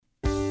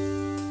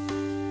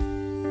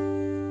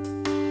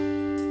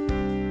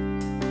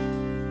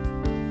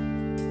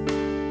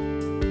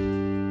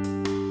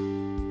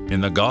In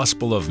the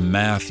Gospel of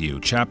Matthew,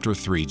 chapter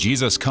 3,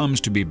 Jesus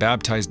comes to be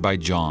baptized by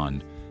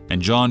John,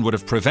 and John would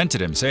have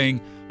prevented him, saying,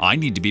 "I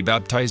need to be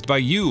baptized by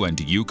you, and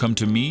do you come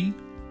to me?"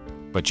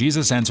 But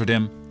Jesus answered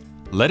him,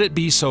 "Let it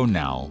be so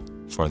now,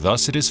 for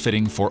thus it is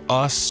fitting for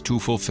us to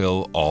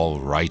fulfill all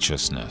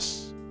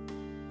righteousness."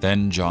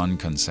 Then John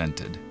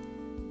consented.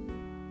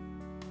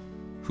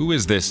 Who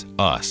is this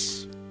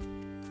us?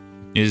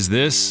 Is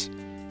this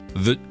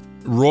the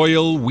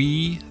royal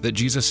we that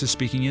Jesus is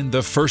speaking in,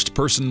 the first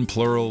person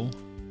plural,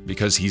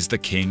 because he's the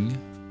king?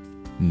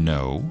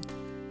 No.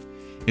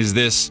 Is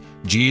this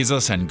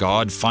Jesus and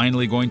God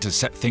finally going to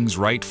set things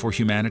right for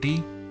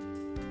humanity?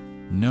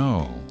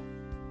 No.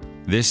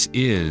 This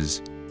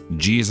is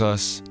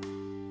Jesus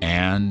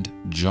and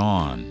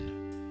John,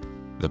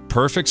 the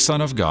perfect Son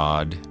of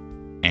God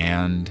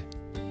and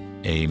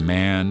a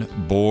man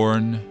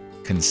born,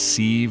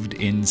 conceived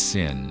in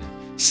sin,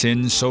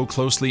 sin so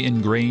closely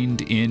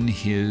ingrained in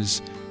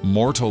his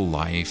mortal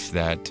life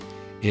that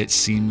it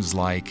seems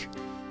like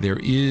there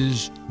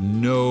is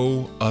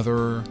no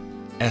other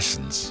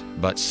essence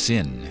but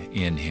sin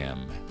in him.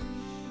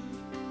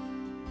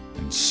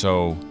 And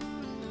so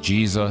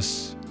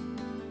Jesus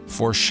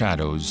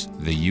foreshadows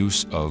the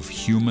use of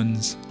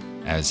humans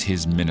as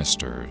his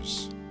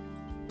ministers.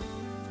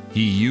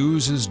 He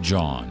uses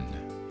John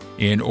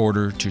in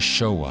order to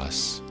show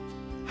us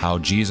how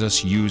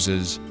Jesus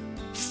uses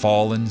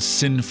fallen,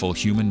 sinful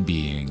human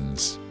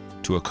beings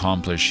to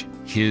accomplish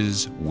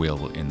his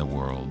will in the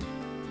world.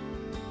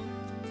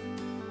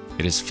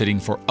 It is fitting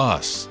for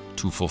us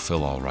to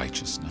fulfill all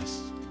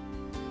righteousness.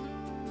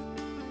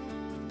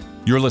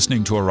 You're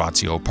listening to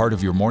Oratio, part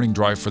of your morning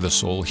drive for the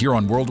soul, here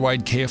on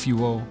Worldwide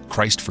KFUO,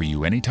 Christ for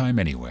you, anytime,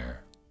 anywhere.